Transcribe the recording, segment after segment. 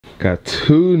Got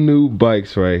two new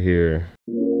bikes right here.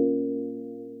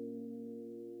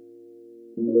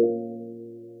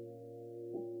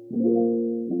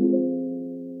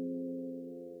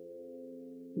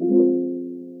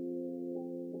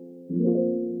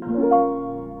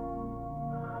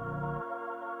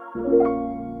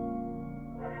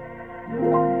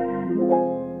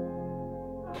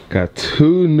 Got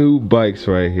two new bikes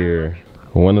right here.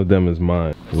 One of them is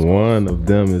mine. One of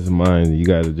them is mine. You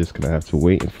guys are just gonna have to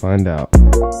wait and find out.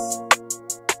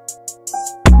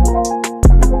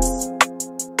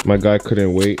 My guy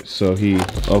couldn't wait, so he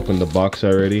opened the box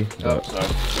already.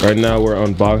 Right now we're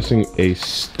unboxing a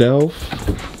stealth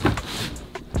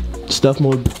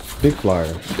mode Big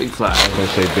Flyer. Big Flyer. I was gonna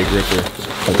say Big Ripper,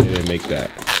 but they didn't make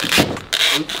that.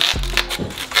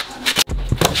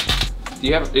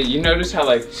 You notice how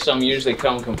like some usually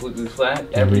come completely flat?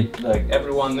 Every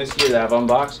one this year that I've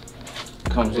unboxed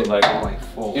comes with like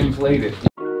full inflated.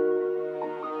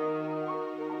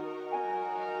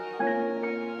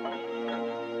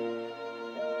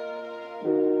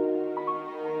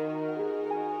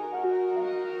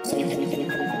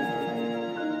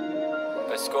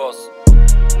 Let's go.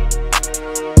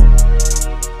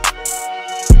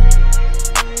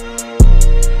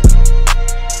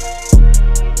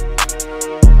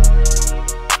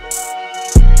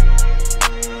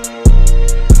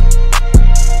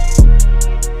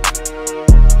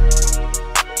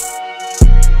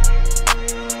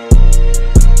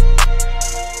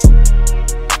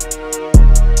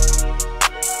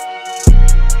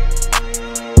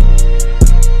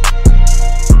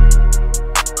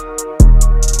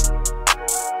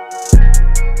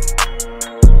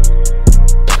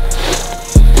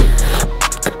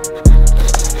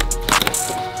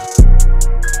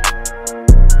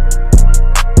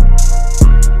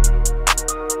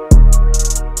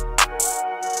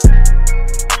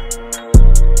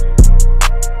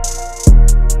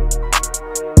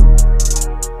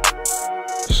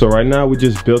 So right now we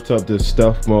just built up this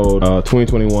stealth mode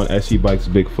 2021 SE Bikes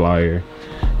Big Flyer,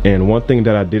 and one thing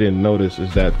that I didn't notice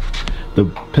is that the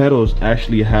pedals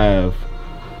actually have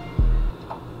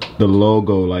the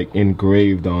logo like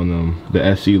engraved on them, the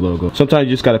SE logo. Sometimes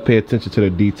you just gotta pay attention to the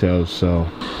details. So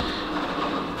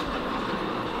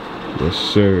yes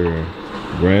sir,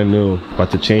 brand new. About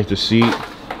to change the seat,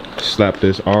 slap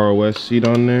this ROS seat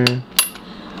on there,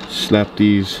 slap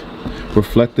these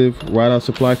reflective ride out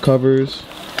supply covers,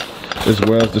 as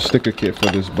well as the sticker kit for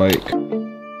this bike.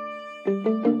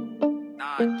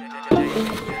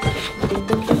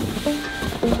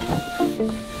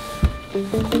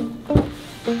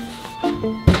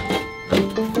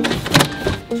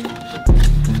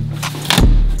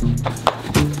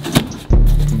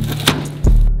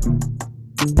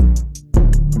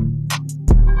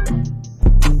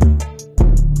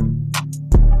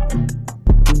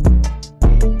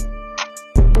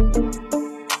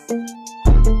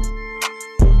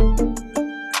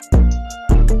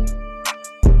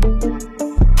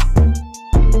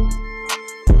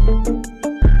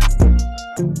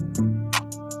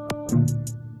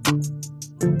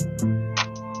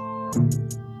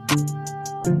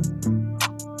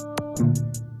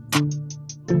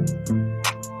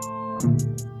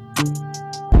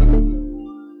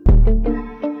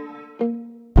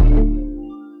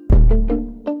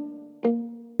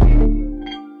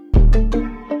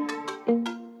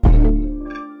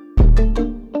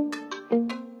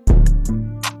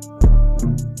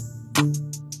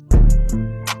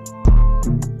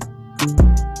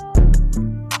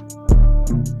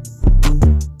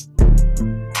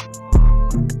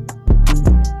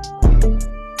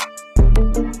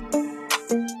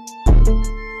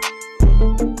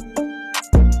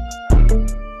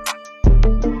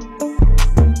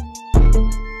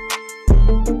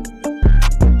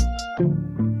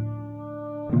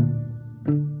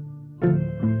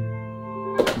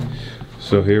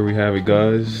 So here we have it,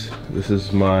 guys. This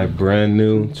is my brand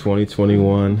new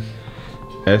 2021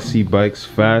 SE Bikes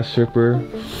Fast Shipper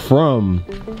from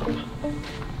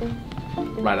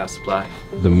Ride Out Supply.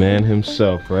 The man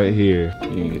himself right here. You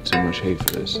didn't get too much hate for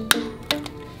this.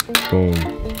 Boom.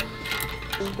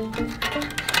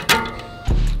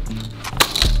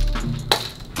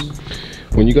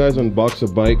 When you guys unbox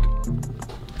a bike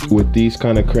with these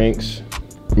kind of cranks,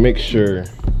 make sure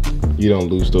you don't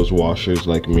lose those washers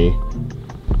like me.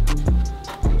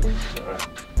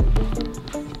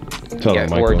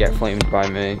 Or get flamed by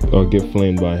me. Or get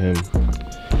flamed by him.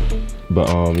 But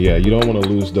yeah, you don't want to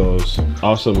lose those.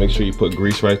 Also, make sure you put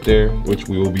grease right there, which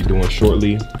we will be doing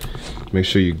shortly. Make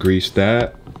sure you grease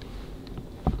that.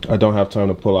 I don't have time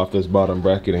to pull off this bottom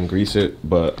bracket and grease it,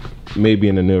 but maybe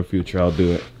in the near future I'll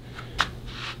do it.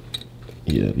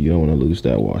 Yeah, you don't want to lose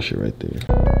that washer right there.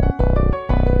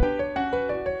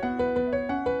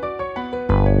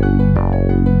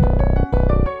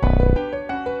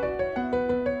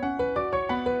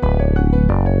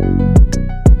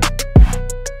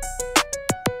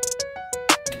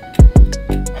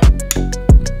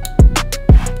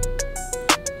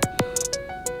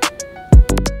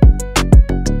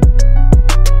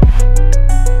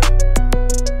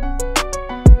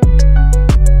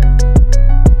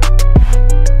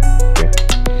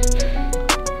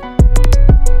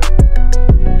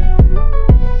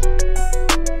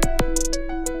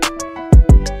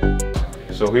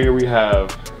 So here we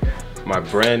have my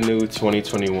brand new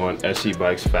 2021 SE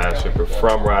Bikes Fast Ripper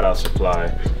from Ride Out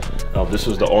Supply. This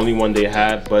was the only one they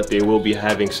had, but they will be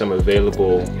having some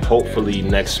available hopefully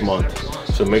next month.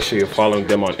 So make sure you're following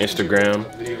them on Instagram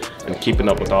and keeping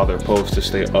up with all their posts to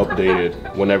stay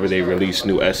updated whenever they release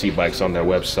new SE bikes on their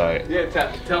website. Yeah,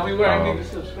 tell me where I need to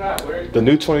subscribe. The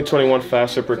new 2021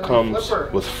 Fast Ripper comes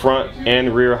with front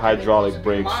and rear hydraulic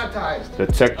brakes. The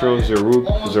Tektro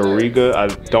Zuriga, I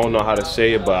don't know how to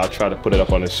say it, but I'll try to put it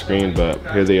up on the screen, but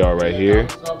here they are right here.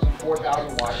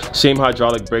 Same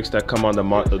hydraulic brakes that come on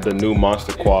the new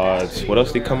Monster Quads. What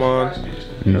else they come on?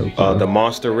 No. The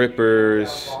Monster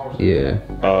Rippers. Yeah.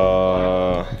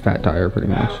 Fat tire, pretty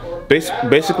much.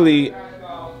 Basically,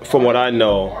 from what I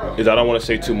know, is I don't want to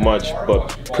say too much, but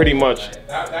pretty much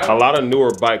a lot of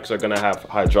newer bikes are gonna have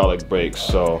hydraulic brakes,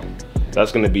 so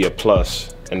that's gonna be a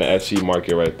plus in the SE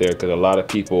market right there, because a lot of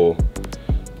people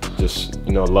just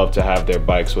love to have their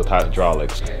bikes with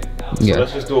hydraulics. So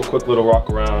let's just do a quick little walk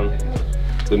around.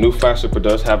 The new Fast Ripper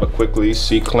does have a quick release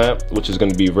seat clamp, which is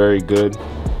going to be very good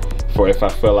for if I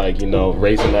feel like,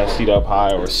 raising that seat up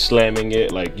high or slamming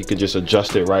it, like you could just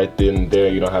adjust it right then and there.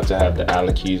 You don't have to have the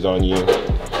Allen keys on you.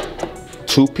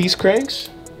 Two-piece cranks?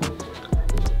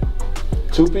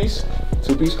 Two-piece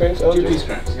cranks, LJ? Two-piece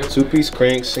cranks, yep. Two-piece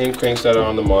cranks, same cranks that are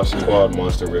on the Monster Quad,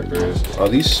 Monster Rippers. Are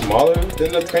these smaller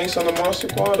than the cranks on the Monster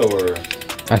Quad, or?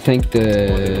 I think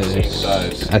same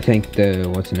size. I think the,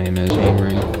 what's the name is,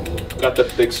 ring. Got the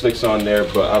thick slicks on there,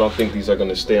 but I don't think these are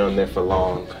gonna stay on there for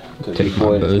long. Cause Take this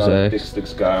boy my is not a Bozak. thick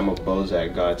slicks guy. I'm a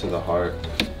Bozak guy to the heart.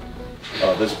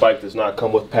 This bike does not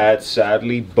come with pads,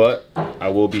 sadly, but I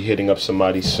will be hitting up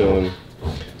somebody soon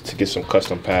to get some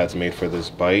custom pads made for this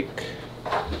bike.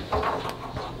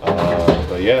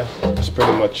 But yeah, that's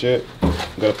pretty much it. I'm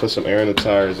gonna put some air in the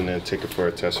tires and then take it for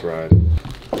a test ride.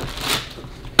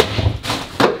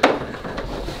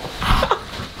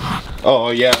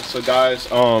 Oh yeah, so guys,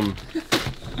 I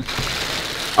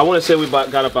want to say we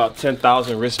got about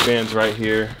 10,000 wristbands right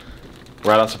here.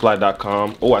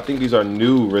 RideOutSupply.com. Oh, I think these are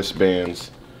new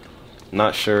wristbands.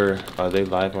 Not sure. Are they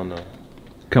live on the?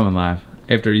 Coming live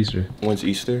after Easter. When's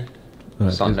Easter?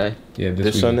 Sunday. Yeah,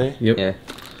 This Sunday? Yep. Yeah.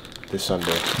 This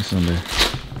Sunday. This Sunday.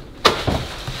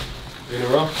 3 in a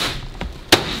row.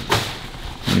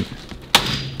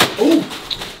 Ooh!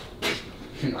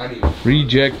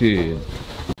 Rejected.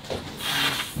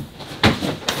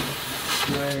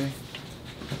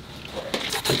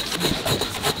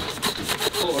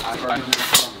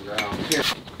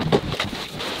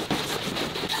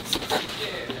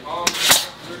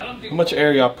 How much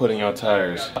air y'all put in y'all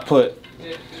tires? I put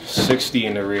 60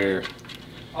 in the rear,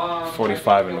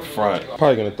 45 in the front.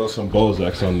 Probably gonna throw some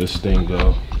Bozaks on this thing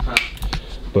though.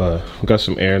 But we got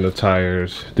some air in the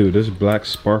tires. Dude, this black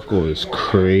sparkle is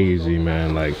crazy,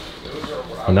 man. Like,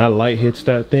 when that light hits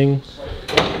that thing,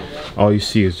 all you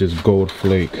see is just gold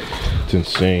flake. It's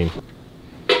insane. Shout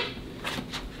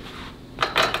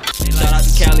out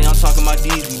to Cali, I'm talking about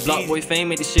Steeezy. Block boy fame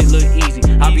made this shit look easy.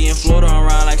 I be in Florida, I'm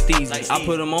around like Steeezy. I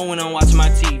put them on when I'm watching my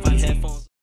TV. Headphones.